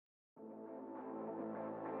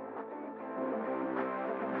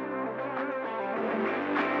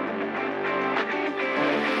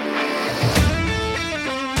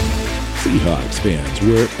Seahawks fans,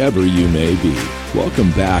 wherever you may be.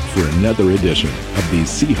 Welcome back for another edition of the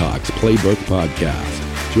Seahawks Playbook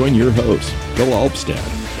Podcast. Join your host, Bill Alvstad,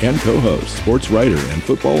 and co-host, sports writer and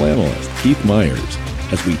football analyst Keith Myers,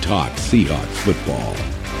 as we talk Seahawks football.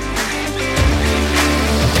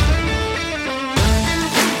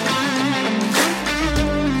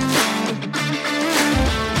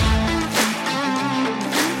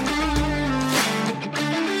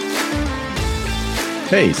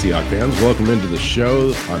 Hey, Seahawks fans, welcome into the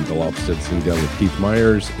show. I'm Bill Alvstad, sitting down with Keith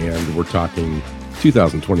Myers, and we're talking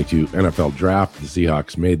 2022 NFL Draft. The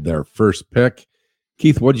Seahawks made their first pick.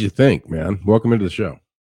 Keith, what did you think, man? Welcome into the show.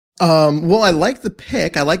 Well, I like the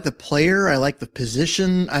pick. I like the player. I like the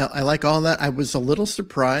position. I like all that. I was a little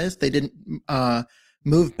surprised they didn't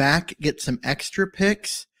move back, get some extra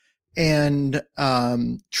picks, and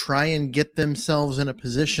try and get themselves in a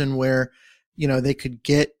position where, you know, they could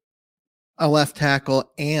get a left tackle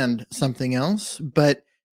and something else. But,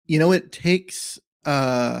 you know, it takes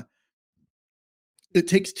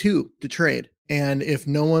two to trade. And if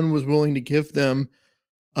no one was willing to give them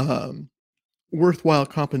worthwhile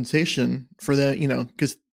compensation for that, you know,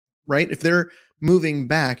 because, right, if they're moving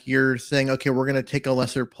back, you're saying, okay, we're going to take a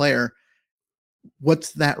lesser player.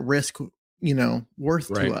 What's that risk, you know, worth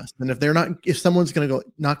to us? And if someone's going to go,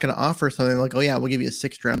 not going to offer something like, oh yeah, we'll give you a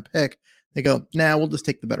 6th round pick, they go, nah, we'll just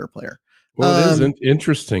take the better player. Well, it is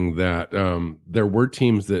interesting that there were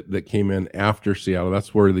teams that came in after Seattle.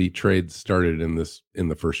 That's where the trade started in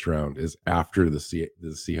the first round, is after the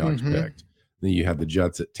Seahawks picked. Then you had the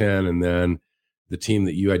Jets at 10, and then the team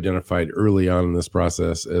that you identified early on in this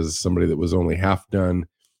process as somebody that was only half done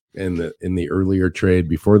in the earlier trade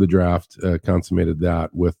before the draft consummated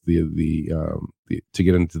that with the to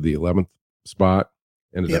get into the 11th spot.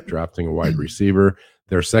 Ended up drafting a wide receiver.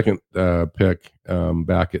 Their second pick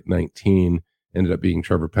back at 19 ended up being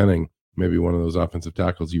Trevor Penning, maybe one of those offensive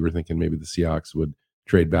tackles you were thinking maybe the Seahawks would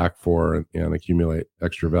trade back for and accumulate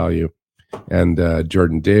extra value. And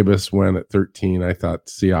Jordan Davis went at 13. I thought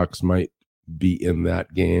Seahawks might be in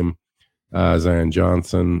that game. Zion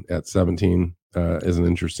Johnson at 17 is an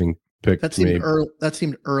interesting pick. That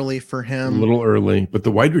seemed early for him. A little early, but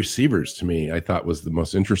the wide receivers to me, I thought was the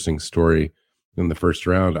most interesting story in the first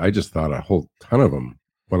round. I just thought a whole ton of them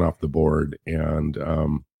went off the board, and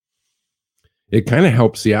it kind of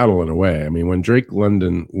helped Seattle in a way. I mean, when Drake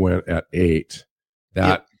London went at 8,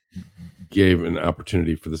 that gave an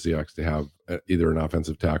opportunity for the Seahawks to have either an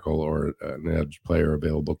offensive tackle or an edge player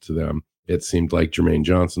available to them. It seemed like Jermaine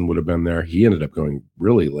Johnson would have been there. He ended up going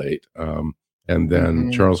really late. And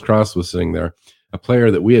then Charles Cross was sitting there, a player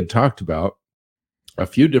that we had talked about a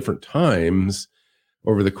few different times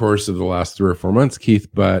over the course of the last 3 or 4 months, Keith,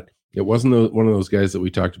 but it wasn't one of those guys that we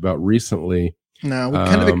talked about recently. No, we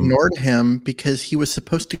kind of ignored him because he was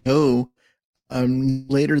supposed to go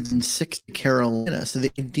later than 6 to Carolina. So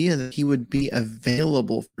the idea that he would be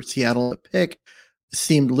available for Seattle to pick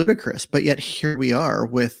seemed ludicrous, but yet here we are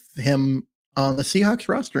with him on the Seahawks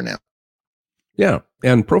roster now. Yeah,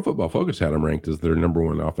 and Pro Football Focus had him ranked as their number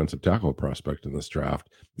 1 offensive tackle prospect in this draft.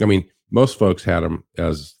 I mean, most folks had him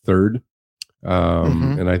as 3rd.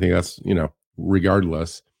 And I think that's, you know,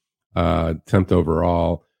 regardless, 10th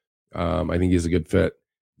overall. I think he's a good fit.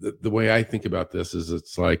 The way I think about this is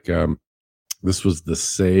it's like this was the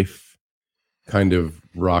safe, kind of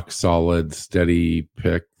rock solid, steady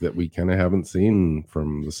pick that we kind of haven't seen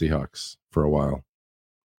from the Seahawks for a while.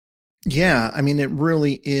 Yeah, I mean, it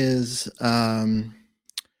really is. You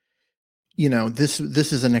know, this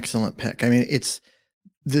is an excellent pick. I mean,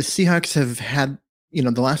 the Seahawks have had, you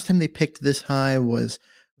know, the last time they picked this high was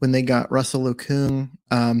when they got Russell Okung.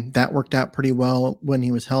 That worked out pretty well when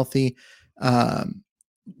he was healthy.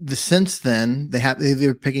 Since then,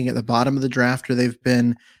 they're picking at the bottom of the draft, or they've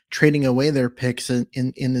been trading away their picks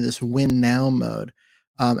in this win now mode.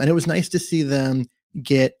 And it was nice to see them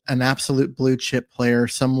get an absolute blue chip player,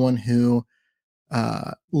 someone who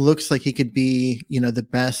looks like he could be, you know, the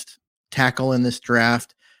best tackle in this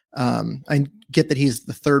draft. I get that he's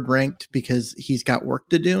the 3rd ranked because he's got work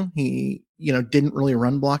to do. He, you know, didn't really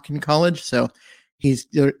run block in college, so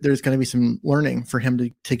there's going to be some learning for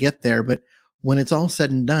him to get there. But when it's all said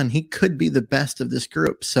and done, he could be the best of this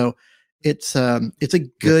group. So it's a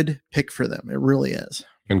good pick for them. It really is.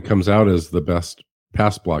 And comes out as the best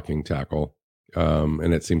pass blocking tackle.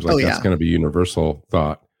 And it seems like that's going to be universal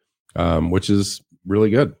thought, which is really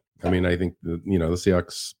good. I mean, I think the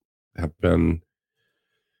Seahawks have been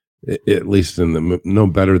at least no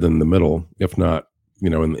better than the middle, if not,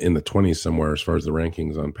 in the 20s somewhere as far as the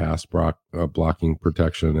rankings on pass blocking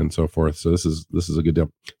protection and so forth. So this is a good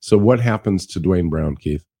deal. So what happens to Dwayne Brown,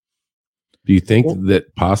 Keith? Do you think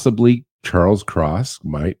that possibly Charles Cross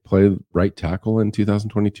might play right tackle in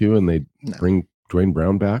 2022 and they bring Dwayne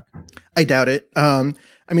Brown back? I doubt it.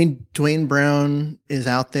 I mean, Dwayne Brown is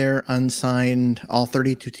out there unsigned. All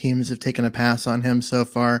 32 teams have taken a pass on him so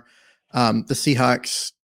far. The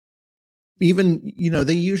Seahawks, even,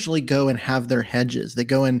 they usually go and have their hedges. They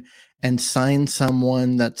go in and sign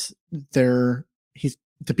someone that's he's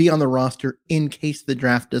to be on the roster in case the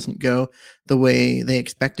draft doesn't go the way they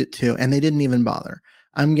expect it to. And they didn't even bother.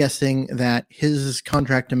 I'm guessing that his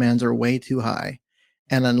contract demands are way too high.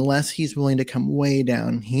 And unless he's willing to come way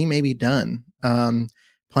down, he may be done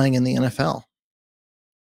playing in the NFL.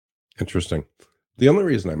 Interesting. The only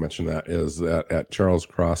reason I mention that is that at Charles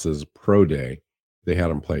Cross's pro day, they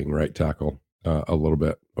had him playing right tackle a little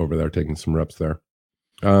bit over there, taking some reps there.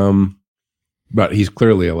 But he's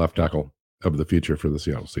clearly a left tackle of the future for the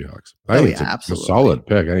Seattle Seahawks. I think it's a solid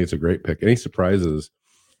pick. I think it's a great pick. Any surprises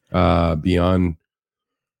beyond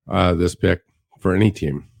this pick for any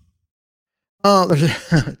team? Oh,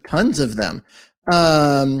 there's tons of them.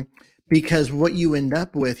 Because what you end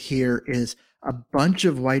up with here is a bunch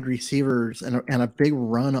of wide receivers and a big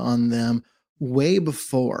run on them way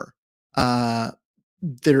before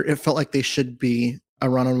it felt like they should be a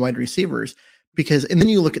run on wide receivers. And then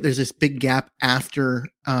you look at, there's this big gap after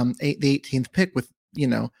the 18th pick with,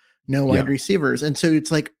 no wide receivers. And so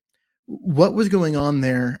it's like, what was going on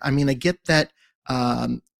there? I mean, I get that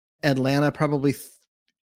Atlanta probably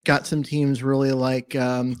got some teams really like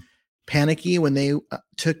panicky when they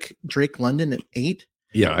took Drake London at 8.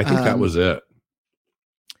 Yeah, I think that was it.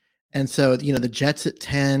 And so, the Jets at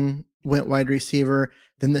 10 went wide receiver.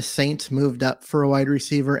 Then the Saints moved up for a wide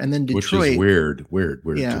receiver. And then Detroit. Which is weird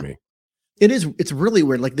to me. It's really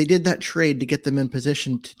weird. Like, they did that trade to get them in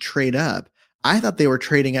position to trade up. I thought they were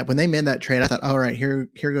trading up when they made that trade. I thought, all right, here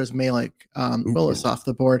goes Malik Willis off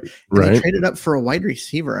the board. And they traded up for a wide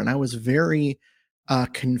receiver. And I was very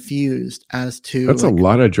confused as to. That's a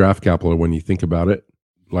lot of draft capital when you think about it.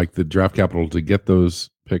 Like the draft capital to get those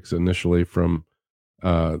picks initially from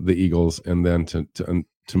the Eagles and then to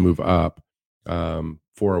move up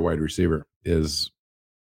for a wide receiver is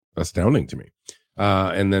astounding to me.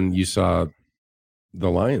 And then you saw the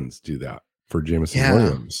Lions do that for Jameson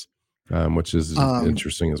Williams, which is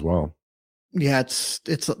interesting as well. Yeah,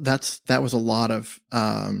 that was a lot of.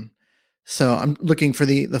 So I'm looking for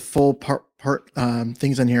the full part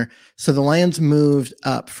things on here. So the Lions moved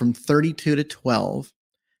up from 32 to 12.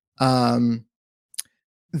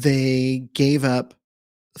 They gave up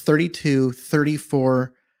 32,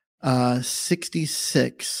 34,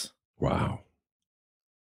 66. Wow.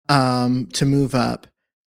 To move up.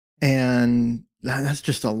 And that's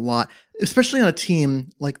just a lot, especially on a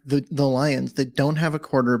team like the Lions that don't have a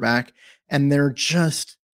quarterback and they're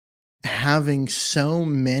just having so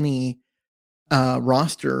many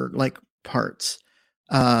roster like parts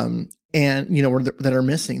and that are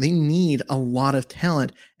missing. They need a lot of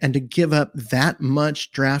talent, and to give up that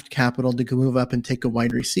much draft capital to move up and take a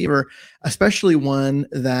wide receiver, especially one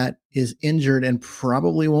that is injured and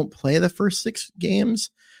probably won't play the first 6 games,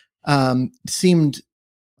 seemed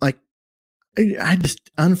like I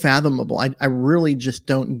just unfathomable. I really just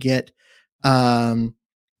don't get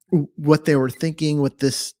what they were thinking, what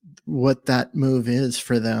that move is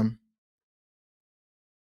for them.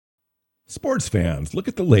 Sports fans, look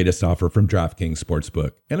at the latest offer from DraftKings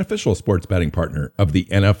Sportsbook, an official sports betting partner of the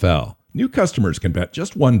NFL. New customers can bet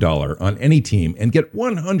just $1 on any team and get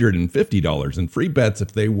 $150 in free bets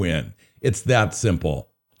if they win. It's that simple.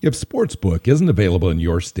 If Sportsbook isn't available in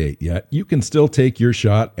your state yet, you can still take your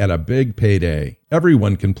shot at a big payday.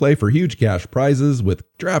 Everyone can play for huge cash prizes with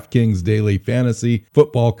DraftKings Daily Fantasy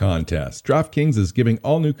Football Contest. DraftKings is giving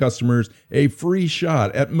all new customers a free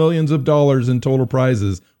shot at millions of dollars in total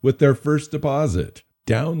prizes with their first deposit.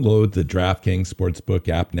 Download the DraftKings Sportsbook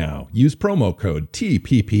app now. Use promo code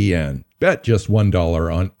TPPN. Bet just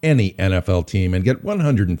 $1 on any NFL team and get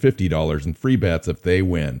 $150 in free bets if they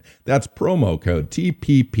win. That's promo code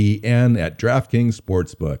TPPN at DraftKings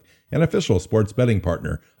Sportsbook, an official sports betting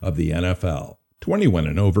partner of the NFL. 21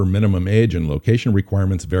 and over minimum age and location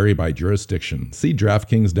requirements vary by jurisdiction. See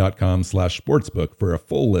DraftKings.com/sportsbook for a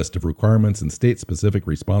full list of requirements and state-specific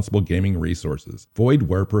responsible gaming resources. Void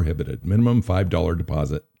where prohibited. Minimum $5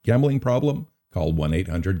 deposit. Gambling problem? Call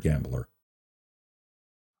 1-800-GAMBLER.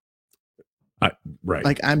 Right.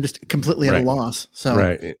 Like, I'm just completely at a loss. So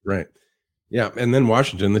Right. Yeah. And then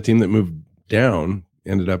Washington, the team that moved down,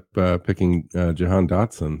 ended up picking Jahan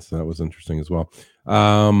Dotson. So that was interesting as well.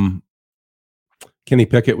 Kenny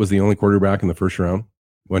Pickett was the only quarterback in the first round.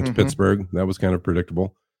 Went to Pittsburgh. That was kind of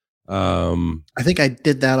predictable. I think I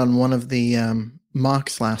did that on one of the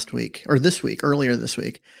mocks last week or earlier this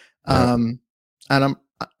week. And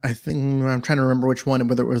I think I'm trying to remember which one,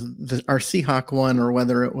 whether it was our Seahawk one or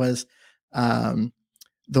whether it was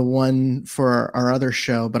the one for our other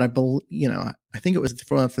show. But I think it was the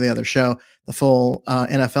one for the other show, the full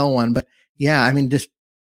NFL one. But yeah, I mean, just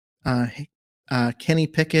Kenny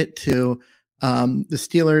Pickett to the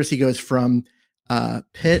Steelers. He goes from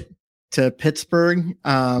Pitt to Pittsburgh.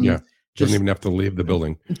 Doesn't even have to leave the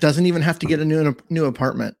building. Doesn't even have to get a new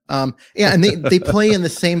apartment. And they play in the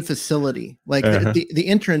same facility. Like the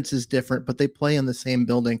entrance is different, but they play in the same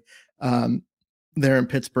building there in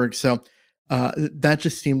Pittsburgh. So that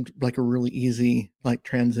just seemed like a really easy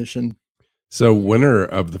transition. So winner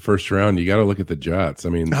of the first round, you got to look at the Jets. I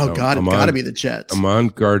mean, it's got to be the Jets.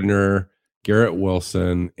 Ahmad Gardner, Garrett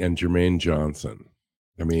Wilson, and Jermaine Johnson.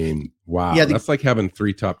 I mean, wow, that's like having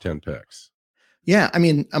 3 top 10 picks. Yeah, I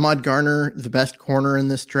mean, Ahmad Gardner, the best corner in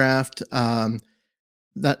this draft. Granted,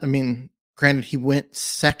 he went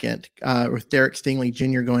second with Derek Stingley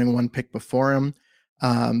Jr. going 1 pick before him.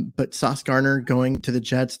 But Sauce Gardner going to the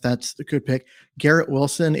Jets, that's a good pick. Garrett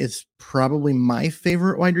Wilson is probably my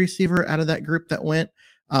favorite wide receiver out of that group that went.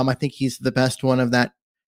 I think he's the best one of that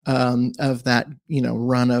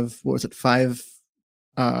run of, what was it, 5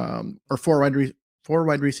 or 4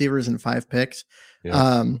 wide receivers and 5 picks.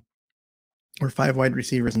 Yeah. Or 5 wide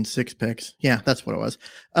receivers and 6 picks. Yeah, that's what it was.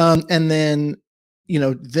 And then,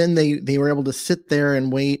 then they were able to sit there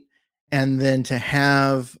and wait, and then to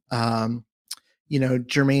have,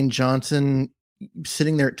 Jermaine Johnson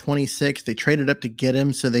sitting there at 26. They traded up to get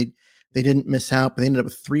him, so they didn't miss out. But they ended up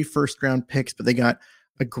with 3 first-round picks, but they got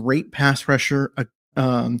a great pass rusher,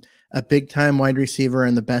 a big-time wide receiver,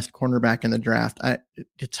 and the best cornerback in the draft.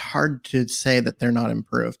 It's hard to say that they're not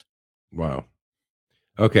improved. Wow.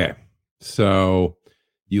 Okay. So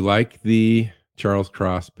you like the Charles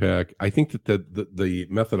Cross pick. I think that the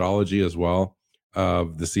methodology as well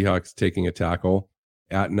of the Seahawks taking a tackle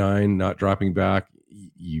at 9, not dropping back,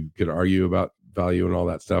 you could argue about value and all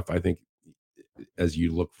that stuff. I think as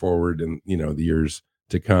you look forward and, the years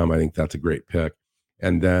to come, I think that's a great pick.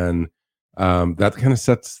 And then that kind of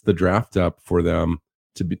sets the draft up for them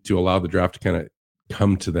to allow the draft to kind of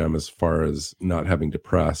come to them as far as not having to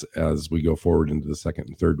press as we go forward into the 2nd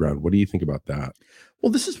and 3rd round. What do you think about that?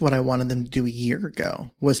 Well, this is what I wanted them to do a year ago,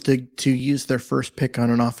 was to use their first pick on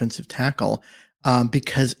an offensive tackle,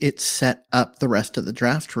 because it set up the rest of the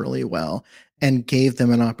draft really well and gave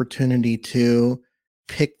them an opportunity to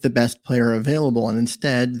pick the best player available. And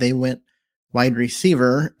instead they went wide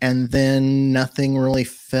receiver, and then nothing really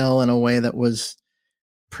fell in a way that was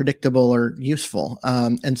predictable or useful.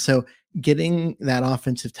 And so getting that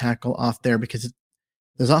offensive tackle off there, because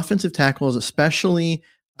those offensive tackles, especially,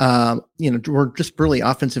 or just really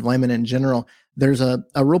offensive linemen in general, there's a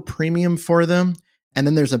real premium for them. And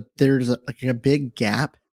then there's a big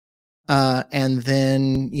gap. And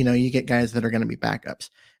then, you get guys that are going to be backups.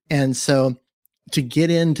 And so to get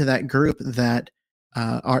into that group that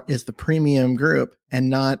is the premium group and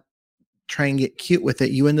not try and get cute with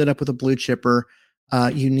it, you ended up with a blue chipper.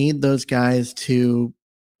 You need those guys to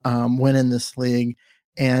win in this league,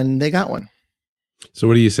 and they got one. So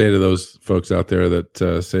what do you say to those folks out there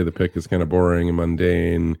that say the pick is kind of boring and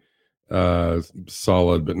mundane,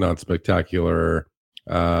 solid but not spectacular?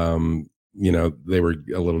 They were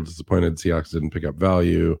a little disappointed Seahawks didn't pick up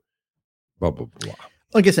value, blah, blah, blah.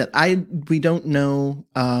 Like I said, we don't know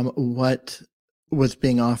what was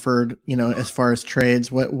being offered, as far as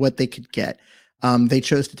trades, what they could get. They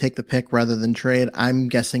chose to take the pick rather than trade. I'm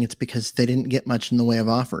guessing it's because they didn't get much in the way of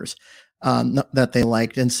offers that they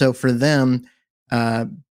liked. And so for them,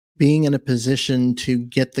 being in a position to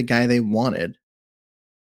get the guy they wanted,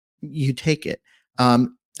 you take it.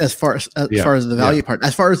 As far as the value part,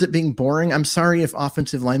 as far as it being boring, I'm sorry if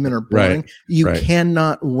offensive linemen are boring. Right. You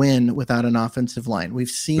cannot win without an offensive line. We've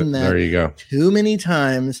seen that there you go. Too many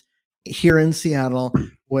times here in Seattle,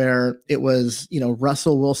 where it was,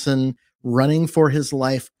 Russell Wilson running for his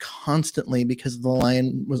life constantly because the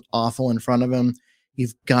line was awful in front of him.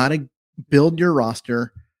 You've got to build your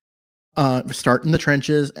roster, start in the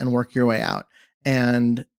trenches and work your way out.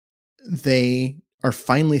 And they are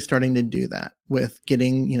finally starting to do that with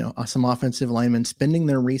getting, some offensive linemen, spending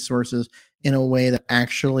their resources in a way that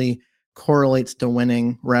actually correlates to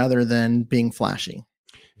winning rather than being flashy.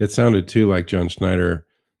 It sounded too like John Schneider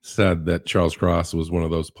said that Charles Cross was one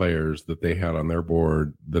of those players that they had on their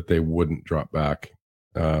board that they wouldn't drop back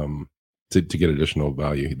to get additional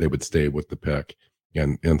value. They would stay with the pick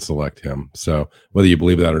and select him. So whether you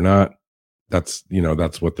believe that or not, that's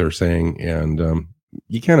what they're saying. And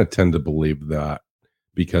you kind of tend to believe that,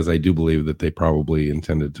 because I do believe that they probably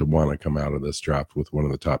intended to want to come out of this draft with one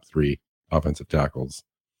of the top 3 offensive tackles.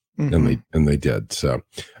 and they did. So,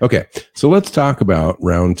 okay. So let's talk about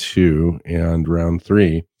round 2 and round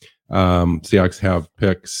 3. Seahawks have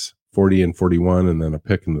picks 40 and 41, and then a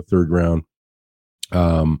pick in the third round.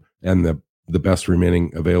 And the best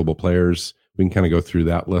remaining available players. We can kind of go through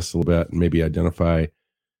that list a little bit and maybe identify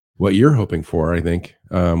what you're hoping for. I think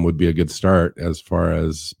would be a good start as far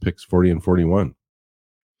as picks 40 and 41.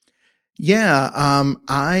 Yeah,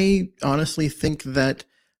 I honestly think that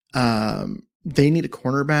they need a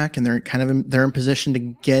cornerback, and they're in position to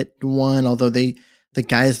get one. Although the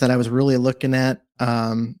guys that I was really looking at,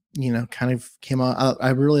 kind of came out. I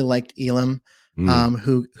really liked Elam,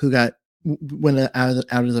 who went out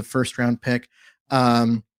as a first round pick,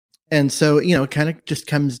 and so it kind of just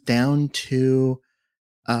comes down to,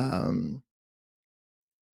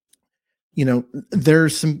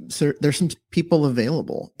 there's some people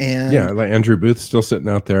available, and like Andrew Booth still sitting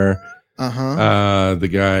out there. The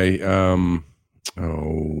guy,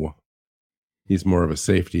 he's more of a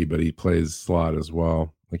safety, but he plays slot as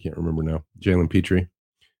well. I can't remember now. Jalen Petrie,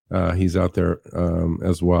 he's out there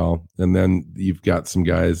as well. And then you've got some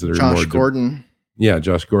guys that are Josh Gordon.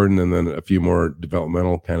 Josh Gordon, and then a few more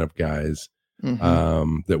developmental kind of guys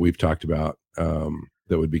that we've talked about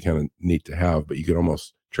that would be kind of neat to have. But you could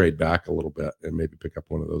almost trade back a little bit and maybe pick up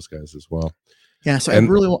one of those guys as well. Yeah, so I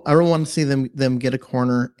really want to see them get a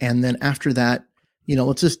corner, and then after that,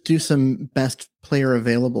 let's just do some best player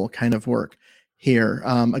available kind of work here.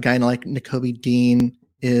 A guy like Nakobe Dean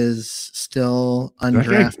is still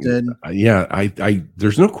undrafted. I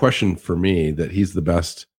there's no question for me that he's the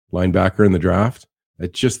best linebacker in the draft.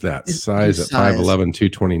 It's just that size at 5'11",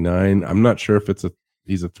 229. I'm not sure if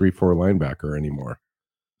he's a 3-4 linebacker anymore.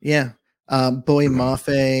 Yeah. Bowie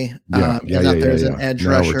Mafe is out there as an edge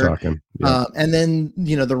rusher. We're talking. Yeah. And then,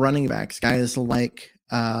 the running backs, guys like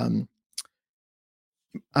the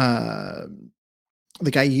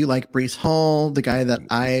guy you like, Breece Hall, the guy that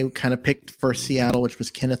I kind of picked for Seattle, which was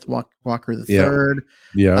Kenneth Walker III.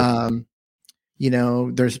 Yeah.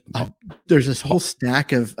 There's this whole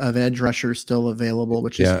stack of edge rushers still available,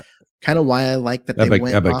 which is kind of why I like that they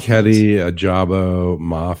went Ebiketie, Ajabo,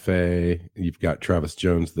 Mafe. You've got Travis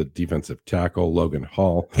Jones, the defensive tackle, Logan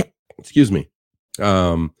Hall. Excuse me.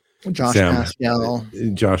 Josh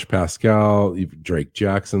Pascal. You've Drake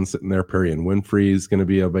Jackson sitting there. Perry and Winfrey is going to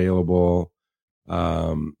be available.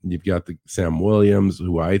 You've got the Sam Williams,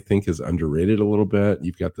 who I think is underrated a little bit.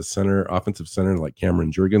 You've got the offensive center like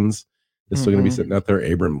Cameron Jurgens is still going to be sitting out there.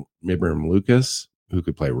 Abraham Lucas, who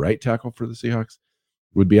could play right tackle for the Seahawks,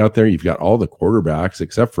 would be out there. You've got all the quarterbacks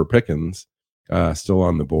except for Pickens still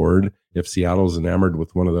on the board. If Seattle's enamored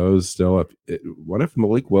with one of those still, what if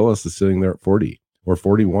Malik Willis is sitting there at 40 or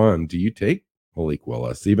 41? Do you take Malik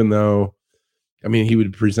Willis, even though, he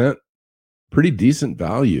would present pretty decent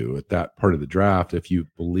value at that part of the draft if you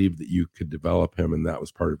believe that you could develop him and that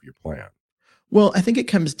was part of your plan? Well, I think it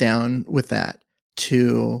comes down with that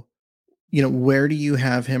to, where do you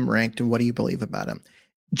have him ranked and what do you believe about him?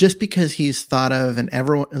 Just because he's thought of and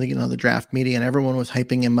everyone, the draft media and everyone was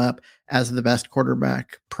hyping him up as the best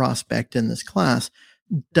quarterback prospect in this class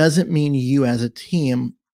doesn't mean you as a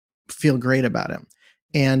team feel great about him.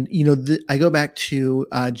 And, I go back to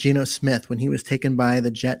Geno Smith when he was taken by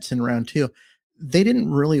the Jets in round 2. They didn't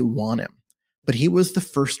really want him, but he was the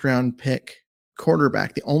first round pick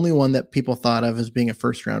quarterback, the only one that people thought of as being a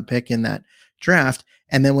first round pick in that draft.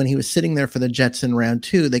 And then when he was sitting there for the Jets in round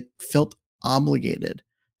 2, they felt obligated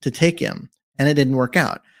to take him, and it didn't work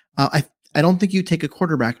out. I don't think you take a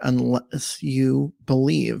quarterback unless you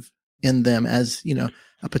believe in them as,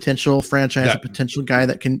 a potential franchise, a potential guy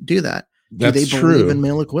that can do that. Do they believe in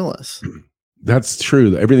Malik Willis? That's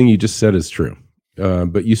true. Everything you just said is true.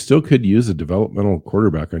 But you still could use a developmental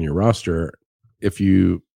quarterback on your roster if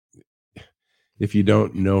you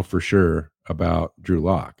don't know for sure about Drew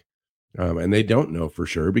Lock. And they don't know for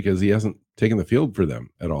sure because he hasn't taken the field for them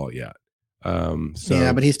at all yet.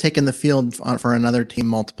 But he's taken the field for another team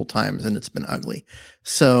multiple times and it's been ugly.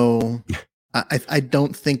 So I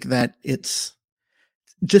don't think that it's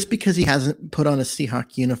just because he hasn't put on a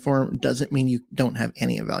Seahawk uniform doesn't mean you don't have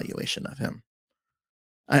any evaluation of him.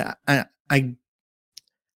 I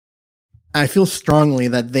feel strongly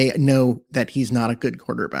that they know that he's not a good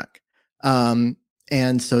quarterback.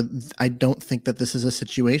 And so I don't think that this is a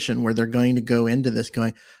situation where they're going to go into this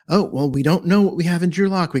going, oh, well, we don't know what we have in Drew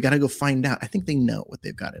Lock. We got to go find out. I think they know what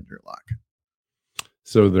they've got in Drew Lock.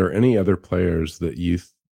 So are there any other players that you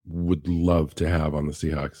would love to have on the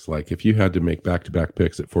Seahawks? Like if you had to make back-to-back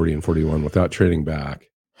picks at 40 and 41 without trading back,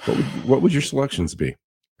 what would your selections be?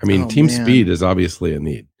 Speed is obviously a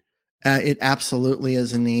need. It absolutely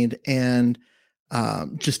is a need. And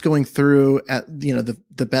just going through at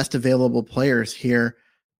the best available players here.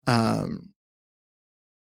 If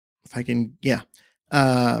I can,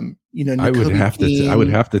 I would have to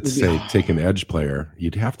would say take an edge player.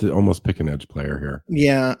 You'd have to almost pick an edge player here.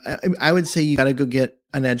 Yeah, I would say you got to go get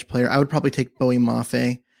an edge player. I would probably take Bowie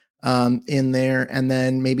Mafe in there, and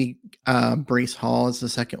then maybe Breece Hall is the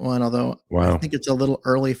second one. Although I think it's a little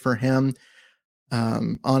early for him.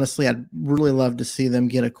 Honestly, I'd really love to see them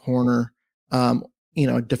get a corner,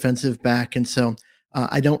 defensive back, and so.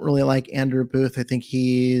 I don't really like Andrew Booth. I think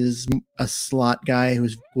he's a slot guy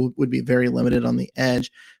would be very limited on the edge.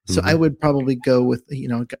 So I would probably go with,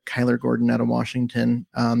 Kyler Gordon out of Washington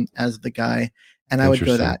as the guy. And I would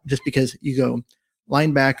go that just because you go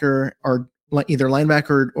linebacker or either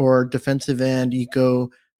linebacker or defensive end, you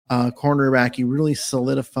go cornerback, you really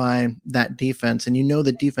solidify that defense. And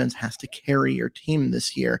the defense has to carry your team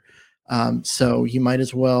this year. So you might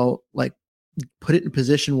as well put it in a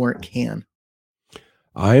position where it can.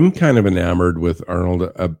 I'm kind of enamored with Arnold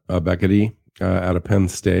Ebiketie out of Penn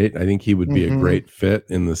State. I think he would be a great fit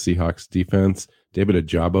in the Seahawks defense. David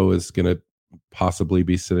Ajabo is going to possibly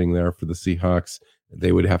be sitting there for the Seahawks.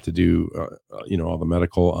 They would have to do, all the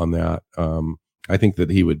medical on that. I think that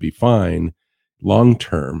he would be fine long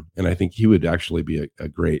term, and I think he would actually be a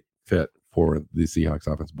great fit for the Seahawks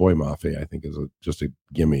offense. Bowie Mafe, I think, is just a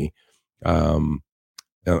gimme on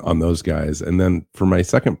those guys. And then for my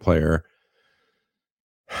second player,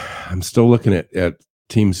 I'm still looking at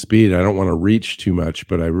team speed. I don't want to reach too much,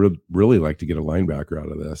 but I really like to get a linebacker out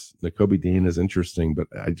of this. Nakobe Dean is interesting, but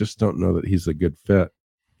I just don't know that he's a good fit.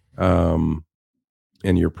 And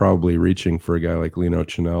you're probably reaching for a guy like Leno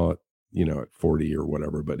Chanel at 40 or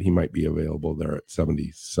whatever, but he might be available there at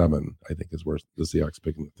 77, I think is where the Seahawks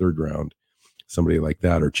pick in the third round. Somebody like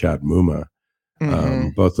that, or Chad Muma.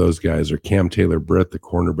 Both those guys, are Cam Taylor-Britt, the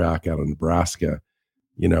cornerback out of Nebraska,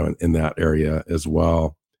 in that area as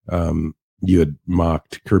well. You had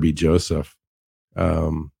mocked Kirby Joseph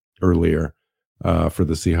earlier for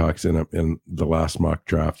the Seahawks in the last mock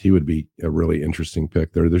draft. He would be a really interesting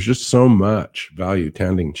pick there. There's just so much value.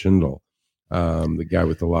 Tanding Chindle, the guy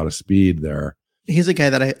with a lot of speed there. He's a guy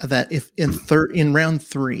that if in round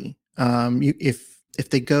 3, if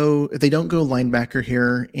they don't go linebacker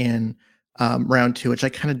here in round 2, which I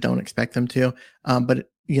kind of don't expect them to, but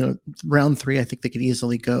round 3, I think they could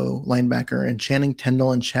easily go linebacker, and Channing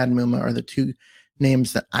Tindall and Chad Muma are the two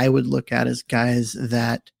names that I would look at as guys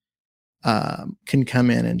that can come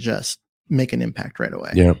in and just make an impact right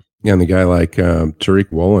away. Yeah. And the guy like Tariq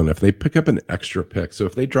Woolen, if they pick up an extra pick, so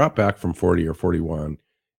if they drop back from 40 or 41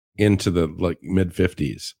 into the mid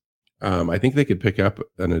 50s, I think they could pick up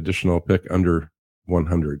an additional pick under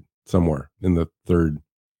 100 somewhere in the third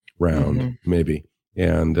round, maybe.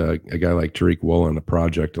 And a guy like Tariq Woolen,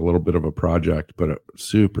 a little bit of a project, but a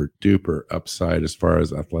super duper upside as far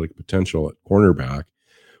as athletic potential at cornerback,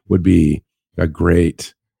 would be a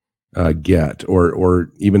great get. Or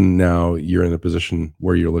even now you're in a position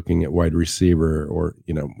where you're looking at wide receiver, or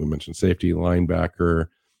we mentioned safety, linebacker,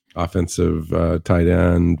 offensive tight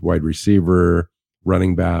end, wide receiver,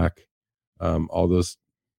 running back, all those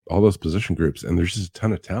position groups, and there's just a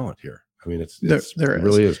ton of talent here. I mean, it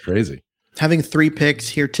really is crazy. Having 3 picks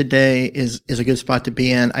here today is a good spot to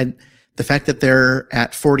be in. The fact that they're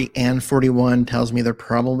at 40 and 41 tells me they're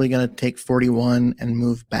probably going to take 41 and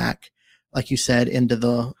move back, like you said, into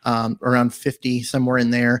the around 50, somewhere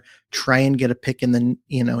in there. Try and get a pick in the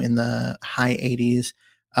in the high 80s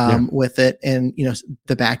with it, and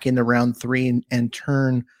the back end of round 3 and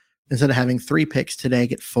turn, instead of having 3 picks today,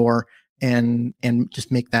 get 4 and just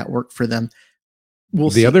make that work for them.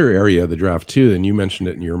 The other area of the draft too, and you mentioned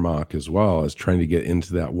it in your mock as well, is trying to get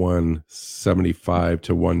into that 175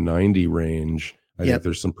 to 190 range. I think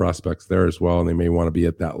there's some prospects there as well, and they may want to be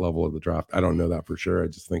at that level of the draft. I don't know that for sure. I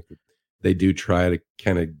just think that they do try to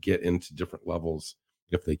kind of get into different levels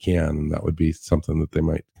if they can, and that would be something that they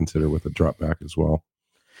might consider with a drop back as well.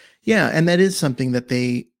 Yeah, and that is something that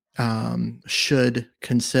they should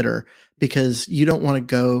consider, because you don't want to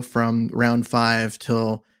go from round 5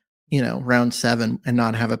 till round 7 and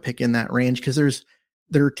not have a pick in that range, because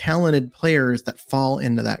there are talented players that fall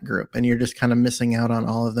into that group, and you're just kind of missing out on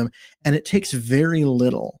all of them. And it takes very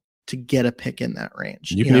little to get a pick in that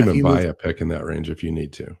range. You can even buy a pick in that range if you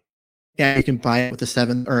need to. Yeah, you can buy it with a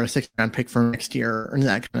 7th or a 6th round pick for next year or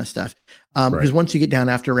that kind of stuff. Because once you get down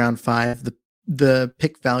after round 5, the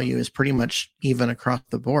pick value is pretty much even across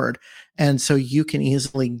the board. And so you can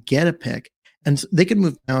easily get a pick, and so they could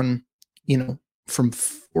move down, from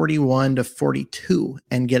 41 to 42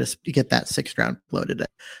 and get that 6th round loaded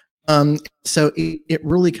in. So it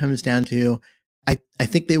really comes down to, I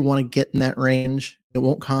think they want to get in that range. It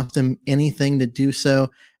won't cost them anything to do so.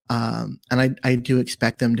 And I do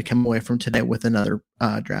expect them to come away from today with another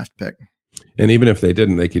draft pick. And even if they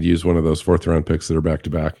didn't, they could use one of those 4th round picks that are back to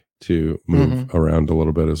back to move around a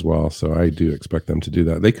little bit as well. So I do expect them to do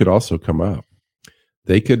that. They could also come up.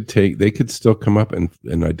 They could still come up and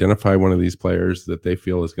identify one of these players that they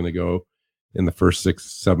feel is going to go in the first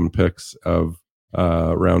 6-7 picks of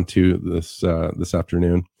round 2 this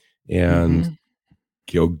afternoon, and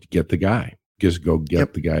go get the guy. Just go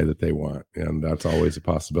get the guy that they want, and that's always a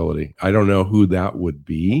possibility. I don't know who that would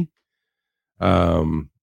be.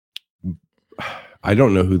 I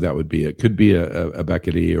don't know who that would be. It could be a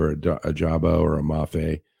Beckett or a Jabo or a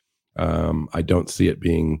Mafe. I don't see it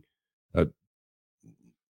being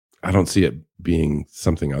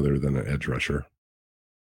something other than an edge rusher.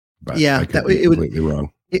 But yeah, I could be completely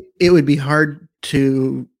wrong. It would be hard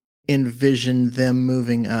to envision them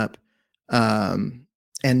moving up and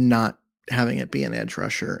not having it be an edge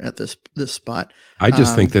rusher at this spot. I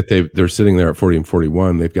just think that they're sitting there at 40 and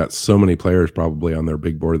 41. They've got so many players probably on their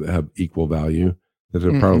big board that have equal value that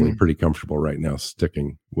they're probably pretty comfortable right now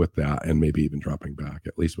sticking with that, and maybe even dropping back,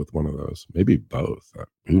 at least with one of those, maybe both.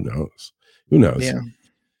 Who knows? Yeah.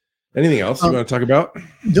 Anything else you want to talk about?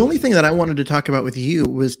 The only thing that I wanted to talk about with you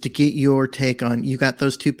was to get your take on, you got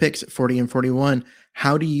those 2 picks at 40 and 41.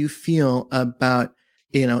 How do you feel about,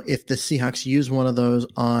 if the Seahawks use one of those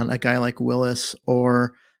on a guy like Willis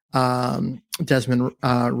or Desmond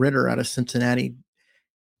Ridder out of Cincinnati?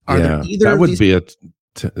 That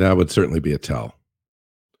would certainly be a tell.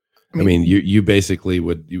 I mean, you basically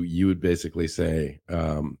would say,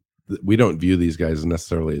 we don't view these guys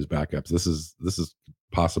necessarily as backups. This is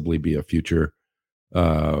possibly be a future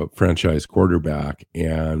franchise quarterback,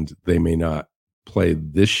 and they may not play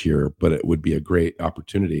this year, but it would be a great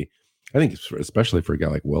opportunity. I think especially for a guy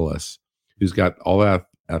like Willis, who's got all that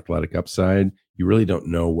athletic upside. You really don't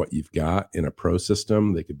know what you've got in a pro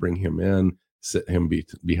system. They could bring him in, sit him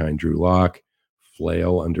behind Drew Lock,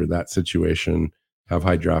 flail under that situation, have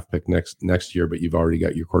high draft pick next year, but you've already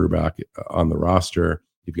got your quarterback on the roster.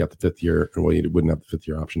 You've got the 5th year, well, you wouldn't have the 5th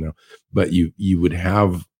year option now, but you would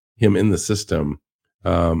have him in the system.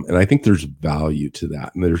 And I think there's value to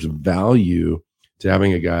that. And there's value to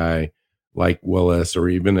having a guy like Willis, or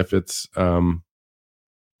even if it's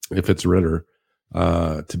Ridder,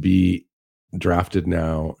 to be drafted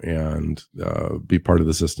now and be part of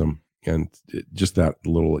the system. And just that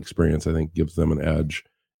little experience, I think, gives them an edge.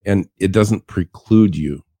 And it doesn't preclude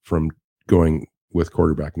you from going with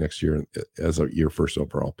quarterback next year as your first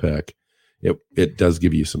overall pick. It does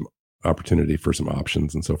give you some opportunity for some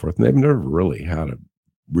options and so forth. And they've never really had a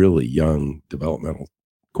really young developmental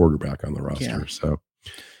quarterback on the roster. Yeah. So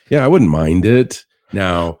I wouldn't mind it.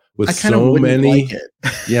 Now with so many,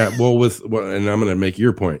 and I'm going to make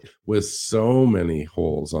your point, with so many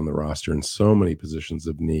holes on the roster and so many positions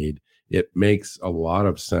of need, it makes a lot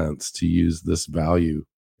of sense to use this value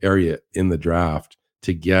area in the draft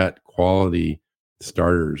to get quality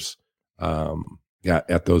starters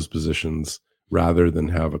at those positions, rather than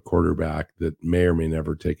have a quarterback that may or may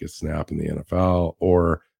never take a snap in the NFL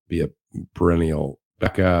or be a perennial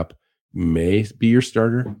backup, may be your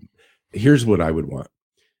starter. Here's what I would want.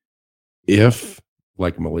 If,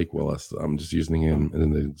 like Malik Willis, I'm just using him as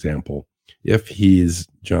an example, if he's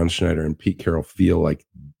John Schneider and Pete Carroll feel like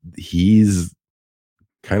he's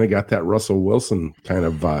kind of got that Russell Wilson kind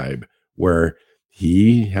of vibe where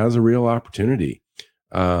he has a real opportunity,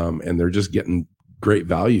 and they're just getting great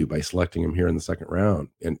value by selecting him here in the 2nd round,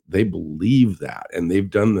 and they believe that, and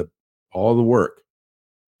they've done all the work,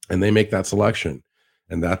 and they make that selection,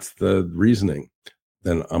 and that's the reasoning,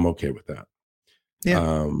 then I'm okay with that.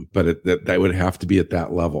 But that would have to be at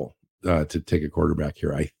that level to take a quarterback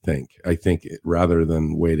here. I think rather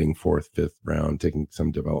than waiting 4th, 5th round, taking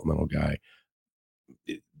some developmental guy.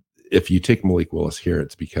 If you take Malik Willis here,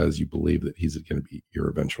 it's because you believe that he's going to be your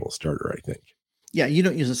eventual starter, I think. Yeah, you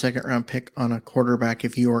don't use a 2nd round pick on a quarterback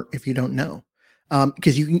if you don't know,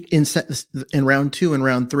 because you can in round 2 and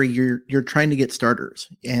round 3 you're trying to get starters,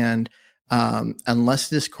 and unless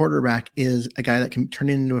this quarterback is a guy that can turn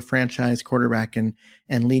it into a franchise quarterback and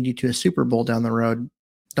lead you to a Super Bowl down the road,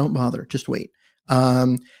 don't bother. Just wait.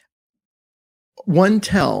 One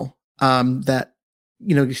tell that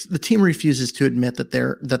the team refuses to admit that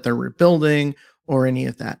they're rebuilding or any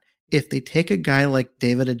of that. If they take a guy like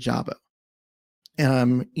David Ojabo,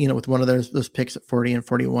 with one of those picks at 40 and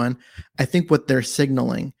 41, I think what they're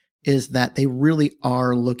signaling is that they really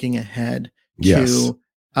are looking ahead to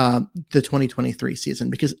the 2023 season,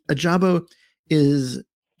 because Ojabo is,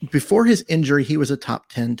 before his injury, he was a top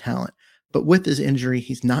 10 talent, but with his injury,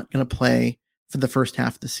 he's not going to play for the first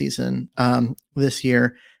half of the season this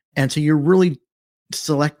year. And so you're really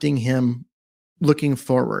selecting him looking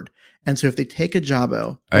forward. And so if they take a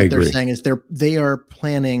Jabo, what they're saying is they are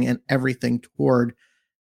planning and everything toward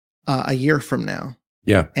a year from now.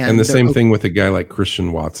 Yeah. And the same thing with a guy like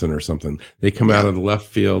Christian Watson or something. They come out of the left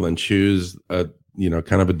field and choose a,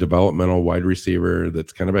 kind of a developmental wide receiver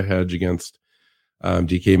that's kind of a hedge against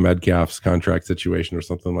DK Metcalf's contract situation or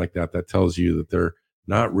something like that. That tells you that they're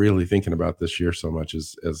not really thinking about this year so much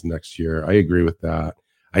as next year. I agree with that.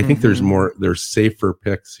 I think there's safer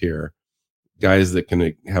picks here, guys that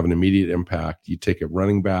can have an immediate impact. You take a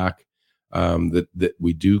running back that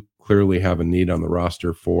we do clearly have a need on the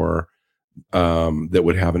roster for, that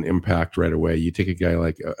would have an impact right away. You take a guy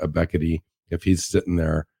like a Beckety, if he's sitting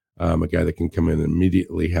there, a guy that can come in and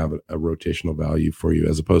immediately have a rotational value for you,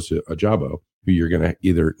 as opposed to a Jabo, who you're going to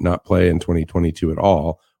either not play in 2022 at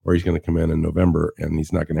all, or he's going to come in November and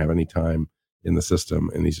he's not going to have any time in the system,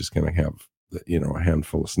 and he's just going to have a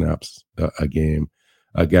handful of snaps a game.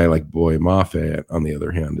 A guy like Boye Mafe, on the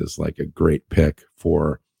other hand, is like a great pick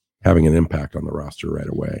for having an impact on the roster right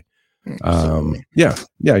away. Yeah.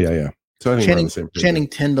 So I think Channing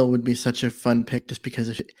Tindall would be such a fun pick, just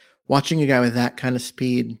because watching a guy with that kind of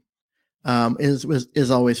speed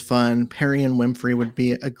is always fun. Perrion Winfrey would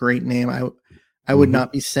be a great name. I would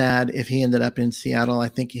not be sad if he ended up in Seattle. I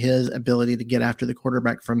think his ability to get after the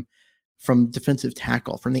quarterback from defensive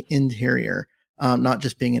tackle, from the interior, not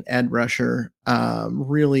just being an edge rusher,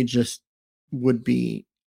 really just would be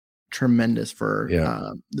tremendous for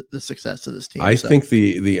the success of this team. I think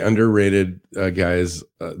the underrated guys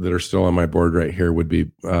that are still on my board right here would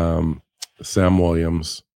be Sam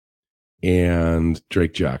Williams and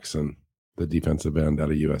Drake Jackson, the defensive end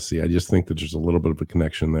out of USC. I just think that there's a little bit of a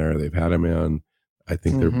connection there. They've had him in. I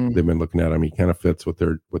think they've been looking at him. He kind of fits what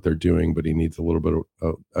they're doing, but he needs a little bit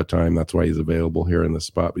of time. That's why he's available here in this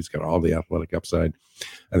spot. He's got all the athletic upside.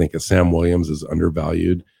 I think Sam Williams is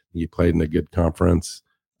undervalued. He played in a good conference.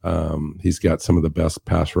 He's got some of the best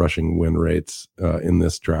pass rushing win rates in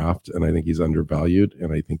this draft, and I think he's undervalued.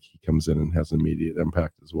 And I think he comes in and has an immediate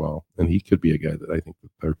impact as well. And he could be a guy that I think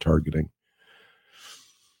that they're targeting.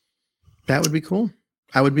 That would be cool.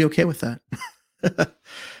 I would be okay with that.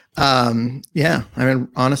 Yeah. I mean,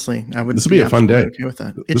 honestly, this would be a fun day. Okay with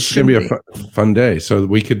that. This is going to be a fun day. So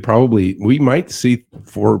we might see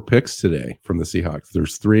 4 picks today from the Seahawks.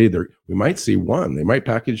 There's 3 there. We might see 1. They might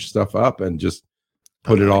package stuff up and just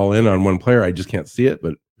put it all in on one player. I just can't see it,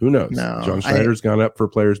 but who knows? No, John Schneider's gone up for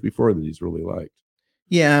players before that he's really liked.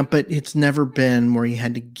 Yeah, but it's never been where you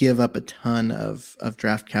had to give up a ton of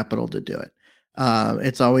draft capital to do it.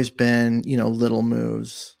 It's always been, little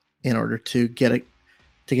moves in order to get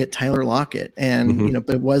Tyler Lockett, and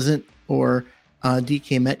but it wasn't, or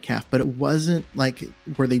DK Metcalf, but it wasn't like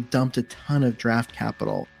where they dumped a ton of draft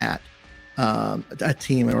capital at a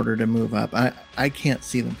team in order to move up. I can't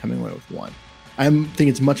see them coming away with 1. I think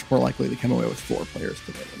it's much more likely to come away with 4 players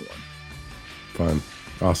than 1. Fun.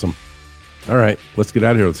 Awesome. All right, let's get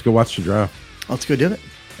out of here. Let's go watch the draft. Let's go do it.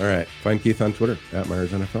 All right. Find Keith on Twitter at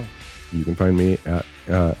Myers NFL. You can find me at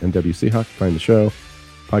NW Seahawk. Find the show,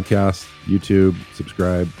 podcast, YouTube,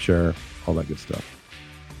 subscribe, share, all that good stuff.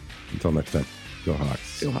 Until next time, go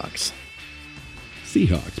Hawks. Go Hawks.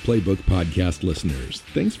 Seahawks Playbook Podcast listeners,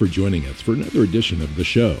 thanks for joining us for another edition of the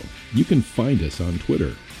show. You can find us on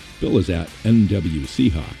Twitter. Bill is at NW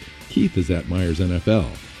Seahawk, Keith is at Myers NFL,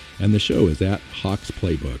 and the show is at Hawks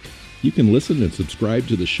Playbook. You can listen and subscribe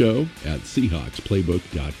to the show at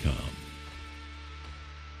SeahawksPlaybook.com.